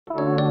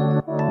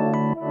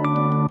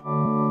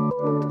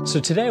So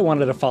today I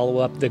wanted to follow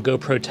up the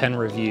GoPro 10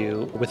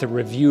 review with a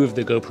review of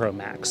the GoPro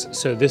Max.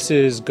 So this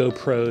is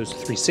GoPro's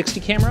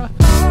 360 camera.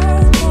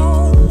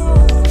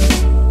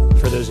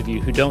 For those of you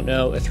who don't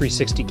know, a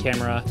 360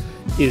 camera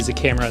is a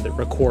camera that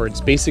records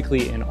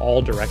basically in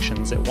all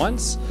directions at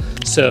once.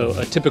 So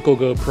a typical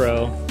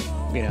GoPro,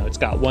 it's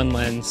got one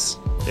lens,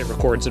 it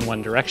records in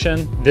one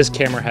direction. This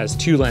camera has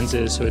two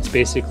lenses, so it's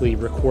basically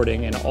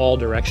recording in all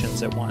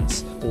directions at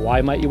once.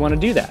 Why might you want to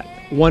do that?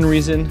 One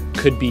reason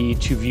could be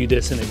to view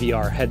this in a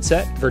VR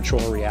headset, virtual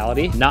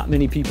reality. Not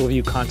many people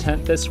view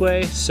content this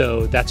way,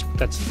 so that's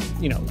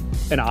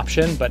an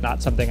option, but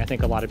not something I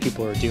think a lot of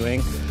people are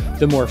doing.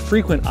 The more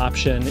frequent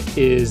option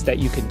is that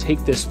you can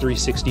take this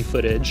 360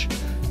 footage,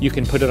 you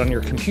can put it on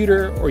your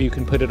computer or you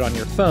can put it on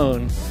your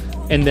phone,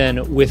 and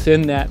then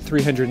within that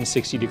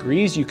 360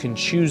 degrees, you can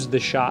choose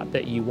the shot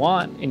that you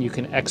want and you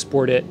can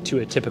export it to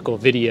a typical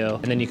video,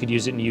 and then you could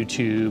use it in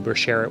YouTube or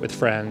share it with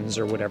friends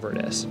or whatever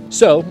it is.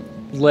 So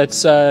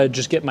let's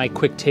just get my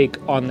quick take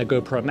on the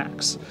GoPro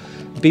Max.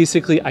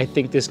 Basically, I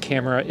think this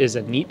camera is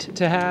a neat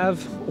to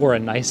have or a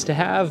nice to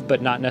have,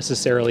 but not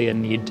necessarily a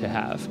need to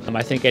have.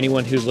 I think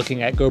anyone who's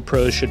looking at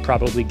GoPros should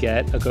probably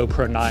get a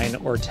GoPro 9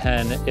 or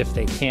 10 if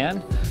they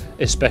can,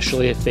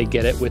 especially if they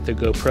get it with the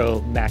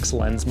GoPro Max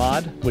lens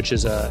mod, which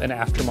is an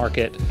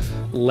aftermarket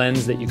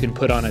lens that you can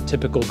put on a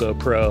typical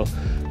GoPro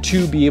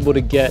to be able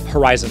to get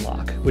horizon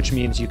lock, which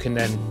means you can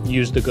then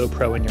use the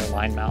GoPro in your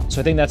line mount.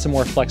 So I think that's a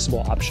more flexible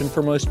option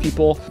for most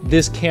people.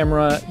 This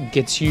camera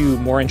gets you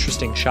more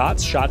interesting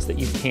shots that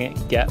you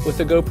can't get with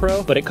the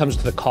GoPro, but it comes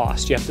with a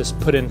cost. You have to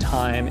put in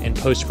time in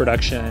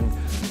post-production,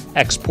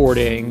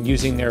 exporting,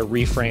 using their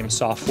reframe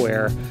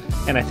software,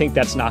 and I think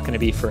that's not going to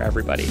be for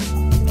everybody.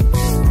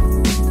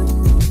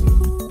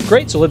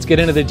 Great, so let's get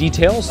into the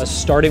details,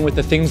 starting with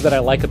the things that I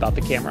like about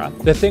the camera.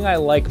 The thing I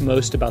like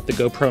most about the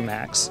GoPro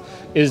Max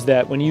is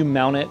that when you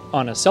mount it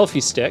on a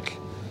selfie stick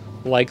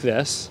like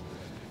this,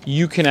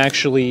 you can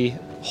actually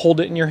hold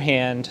it in your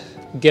hand,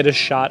 get a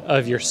shot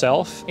of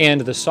yourself,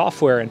 and the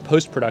software in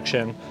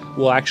post-production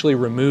will actually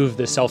remove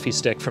the selfie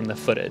stick from the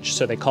footage.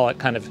 So they call it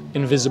kind of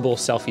invisible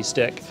selfie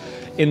stick.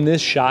 In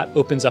this shot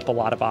opens up a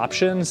lot of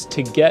options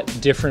to get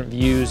different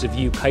views of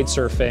you kite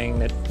surfing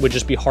that would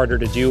just be harder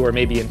to do or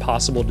maybe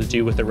impossible to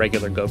do with a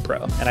regular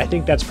GoPro. And I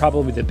think that's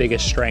probably the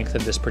biggest strength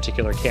of this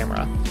particular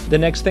camera. The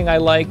next thing I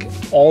like,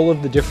 all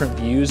of the different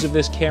views of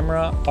this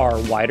camera are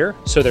wider.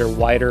 So they're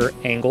wider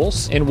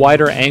angles, and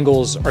wider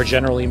angles are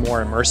generally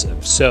more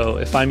immersive. So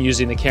if I'm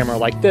using the camera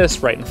like this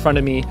right in front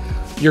of me,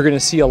 you're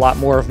gonna see a lot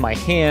more of my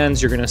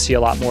hands, you're gonna see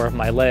a lot more of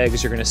my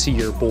legs, you're gonna see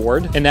your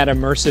board. And that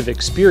immersive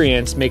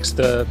experience makes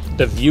the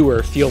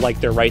viewer feel like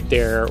they're right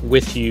there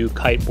with you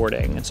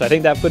kiteboarding. And so I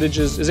think that footage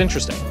is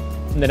interesting.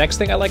 And the next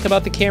thing I like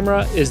about the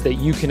camera is that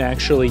you can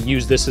actually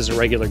use this as a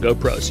regular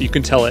GoPro. So you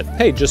can tell it,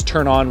 hey, just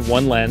turn on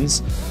one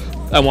lens.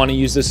 I want to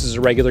use this as a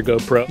regular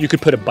GoPro. You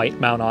could put a bite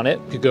mount on it.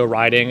 You could go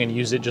riding and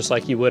use it just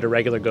like you would a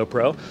regular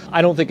GoPro.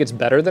 I don't think it's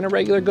better than a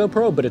regular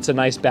GoPro, but it's a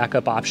nice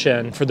backup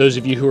option. For those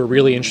of you who are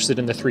really interested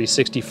in the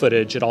 360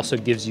 footage, it also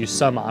gives you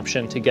some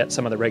option to get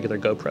some of the regular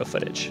GoPro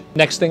footage.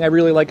 Next thing I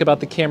really like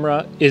about the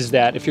camera is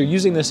that if you're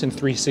using this in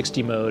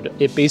 360 mode,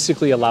 it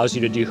basically allows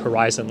you to do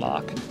horizon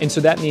lock. And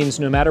so that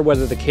means no matter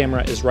whether the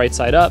camera is right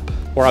side up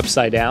or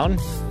upside down,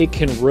 it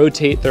can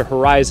rotate the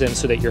horizon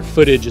so that your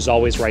footage is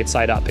always right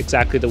side up,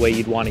 exactly the way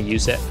you'd want to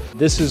use it.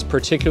 This is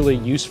particularly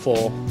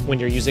useful when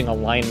you're using a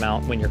line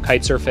mount when you're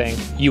kite surfing.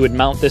 You would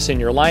mount this in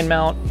your line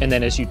mount, and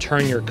then as you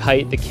turn your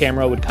kite, the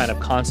camera would kind of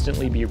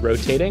constantly be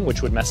rotating,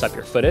 which would mess up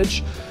your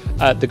footage.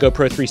 The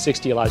GoPro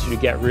 360 allows you to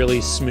get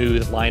really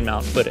smooth line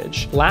mount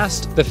footage.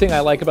 Last, the thing I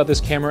like about this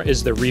camera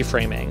is the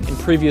reframing. In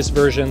previous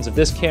versions of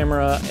this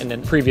camera and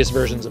in previous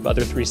versions of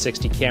other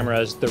 360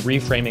 cameras, the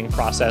reframing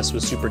process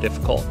was super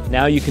difficult.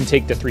 Now you can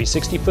take the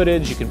 360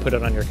 footage, you can put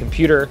it on your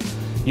computer,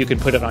 you can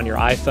put it on your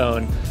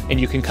iPhone, and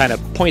you can kind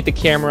of point the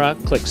camera,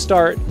 click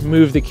start,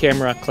 move the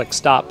camera, click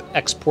stop,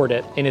 export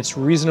it, and it's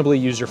reasonably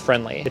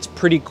user-friendly. It's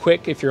pretty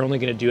quick if you're only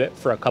gonna do it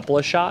for a couple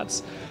of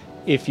shots.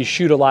 If you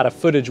shoot a lot of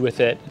footage with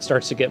it, it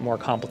starts to get more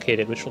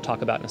complicated, which we'll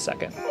talk about in a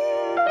second.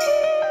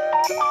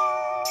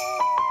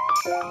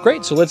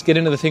 Great, so let's get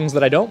into the things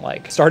that I don't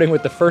like. Starting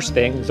with the first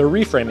thing, the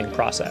reframing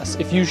process.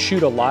 If you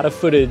shoot a lot of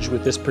footage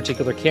with this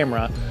particular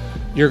camera,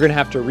 you're gonna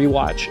have to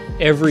rewatch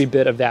every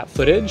bit of that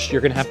footage. You're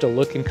gonna have to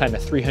look in kind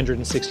of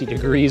 360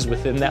 degrees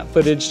within that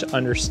footage to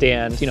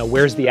understand,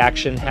 where's the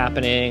action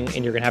happening,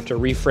 and you're gonna have to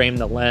reframe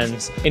the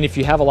lens. And if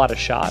you have a lot of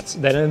shots,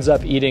 that ends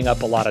up eating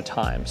up a lot of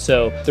time.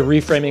 So the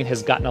reframing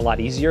has gotten a lot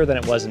easier than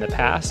it was in the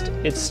past.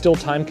 It's still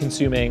time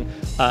consuming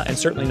and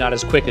certainly not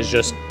as quick as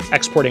just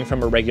exporting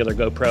from a regular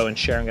GoPro and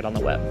sharing it on the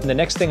web. And the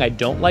next thing I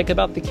don't like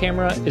about the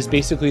camera is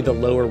basically the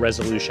lower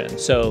resolution.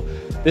 So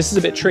this is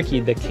a bit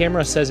tricky. The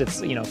camera says it's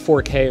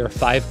 4K or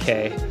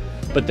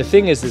 5K, But the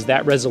thing is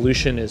that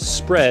resolution is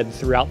spread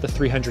throughout the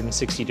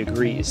 360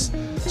 degrees.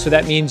 So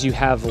that means you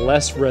have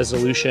less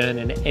resolution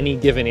in any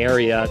given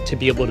area to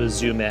be able to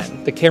zoom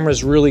in. The camera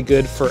is really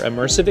good for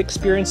immersive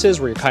experiences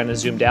where you're kind of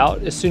zoomed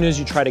out. As soon as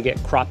you try to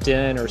get cropped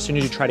in, or as soon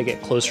as you try to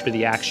get closer to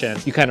the action,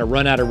 you kind of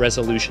run out of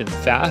resolution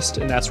fast,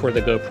 and that's where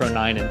the GoPro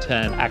 9 and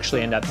 10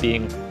 actually end up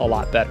being a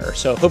lot better.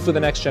 So hopefully the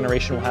next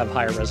generation will have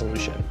higher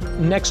resolution.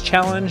 Next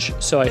challenge,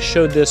 so I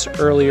showed this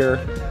earlier,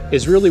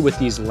 is really with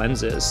these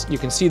lenses. You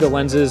can see the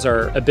lenses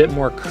are a bit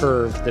more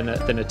curved than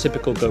a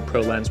typical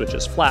GoPro lens, which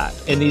is flat.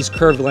 And these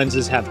curved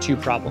lenses have two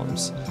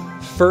problems.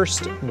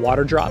 First,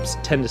 water drops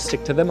tend to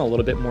stick to them a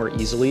little bit more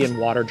easily, and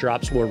water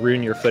drops will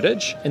ruin your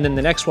footage. And then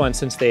the next one,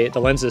 since the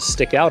lenses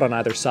stick out on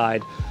either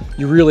side,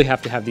 you really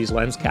have to have these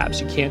lens caps.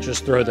 You can't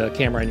just throw the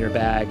camera in your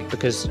bag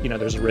because, you know,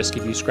 there's a risk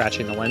of you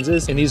scratching the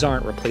lenses, and these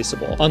aren't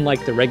replaceable.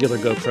 Unlike the regular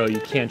GoPro,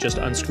 you can't just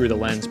unscrew the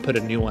lens, put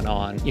a new one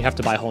on. You have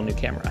to buy a whole new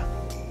camera.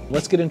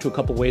 Let's get into a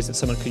couple ways that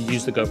someone could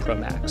use the GoPro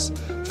Max.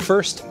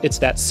 First, it's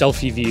that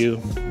selfie view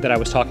that I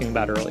was talking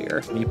about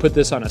earlier. You put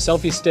this on a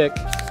selfie stick,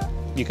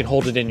 you can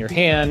hold it in your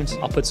hand.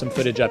 I'll put some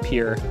footage up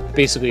here.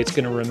 Basically, it's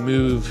gonna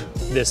remove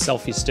this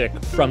selfie stick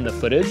from the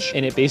footage,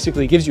 and it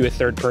basically gives you a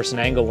third-person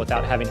angle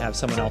without having to have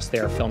someone else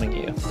there filming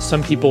you.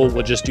 Some people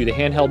will just do the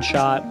handheld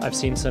shot. I've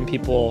seen some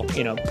people,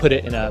 you know, put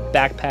it in a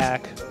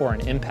backpack or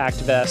an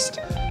impact vest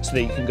so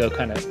that you can go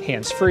kind of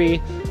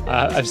hands-free.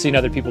 I've seen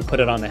other people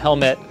put it on the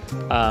helmet,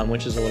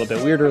 which is a little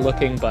bit weirder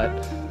looking, but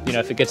you know,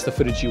 if it gets the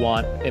footage you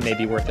want, it may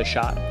be worth a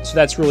shot. So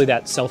that's really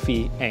that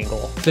selfie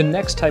angle. The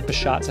next type of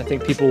shots I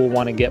think people will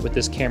want to get with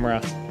this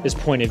camera is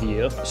point of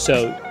view.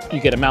 So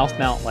you get a mouth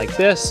mount like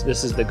this.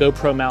 This is the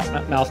GoPro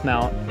mouth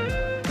mount.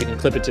 You can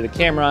clip it to the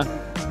camera.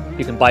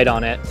 You can bite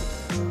on it.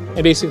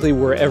 And basically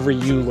wherever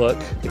you look,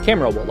 the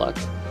camera will look.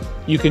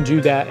 You can do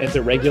that at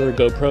the regular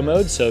GoPro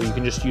mode, so you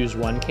can just use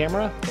one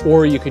camera,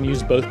 or you can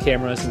use both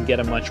cameras and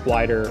get a much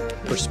wider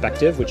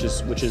perspective, which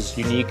is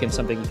unique and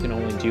something you can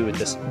only do with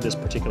this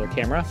particular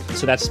camera.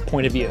 So that's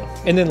point of view.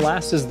 And then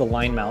last is the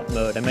line mount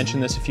mode. I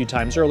mentioned this a few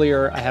times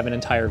earlier. I have an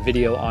entire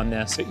video on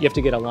this. You have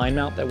to get a line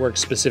mount that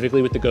works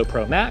specifically with the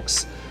GoPro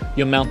Max.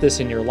 You'll mount this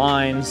in your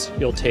lines,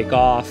 you'll take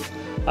off.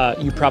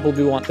 You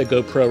probably want the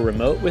GoPro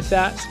remote with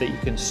that so that you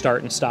can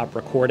start and stop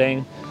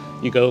recording.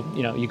 You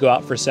go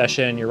out for a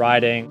session, you're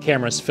riding,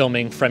 camera's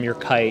filming from your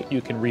kite,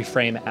 you can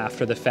reframe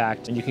after the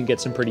fact, and you can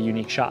get some pretty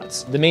unique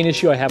shots. The main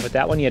issue I have with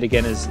that one yet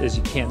again is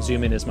you can't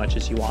zoom in as much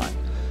as you want.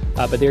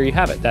 But there you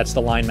have it, that's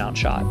the line mount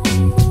shot.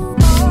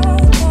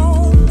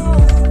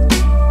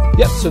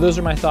 Yep, so those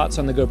are my thoughts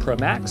on the GoPro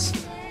Max.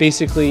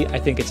 Basically, I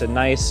think it's a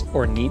nice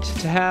or neat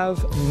to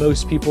have.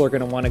 Most people are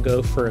gonna wanna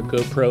go for a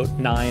GoPro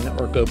 9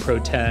 or GoPro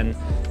 10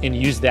 and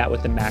use that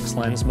with the Max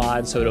Lens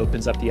mod, so it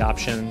opens up the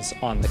options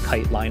on the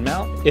kite line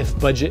mount. If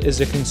budget is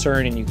a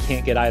concern and you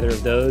can't get either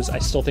of those, I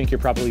still think you're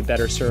probably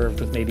better served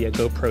with maybe a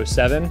GoPro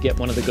 7. Get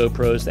one of the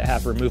GoPros that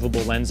have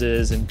removable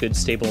lenses and good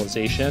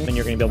stabilization, and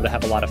you're gonna be able to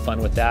have a lot of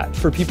fun with that.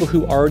 For people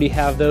who already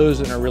have those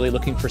and are really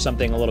looking for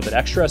something a little bit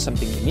extra,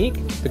 something unique,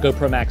 the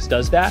GoPro Max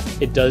does that.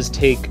 It does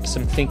take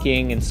some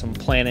thinking and some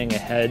planning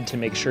ahead to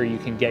make sure you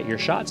can get your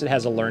shots. It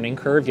has a learning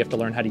curve. You have to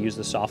learn how to use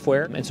the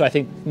software. And so I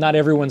think not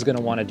everyone's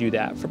gonna wanna do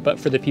that, but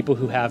for the people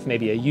who have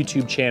maybe a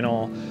YouTube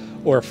channel,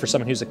 or for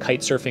someone who's a kite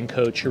surfing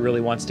coach who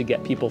really wants to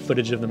get people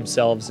footage of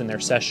themselves in their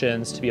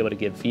sessions to be able to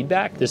give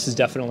feedback, this is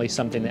definitely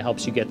something that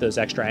helps you get those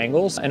extra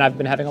angles, and I've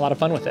been having a lot of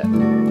fun with it.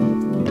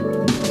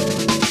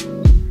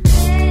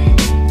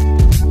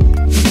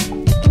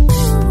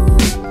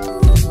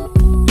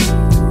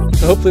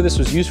 So hopefully this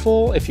was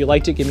useful. If you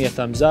liked it, give me a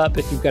thumbs up.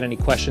 If you've got any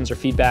questions or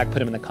feedback, put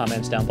them in the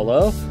comments down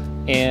below,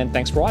 and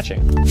thanks for watching.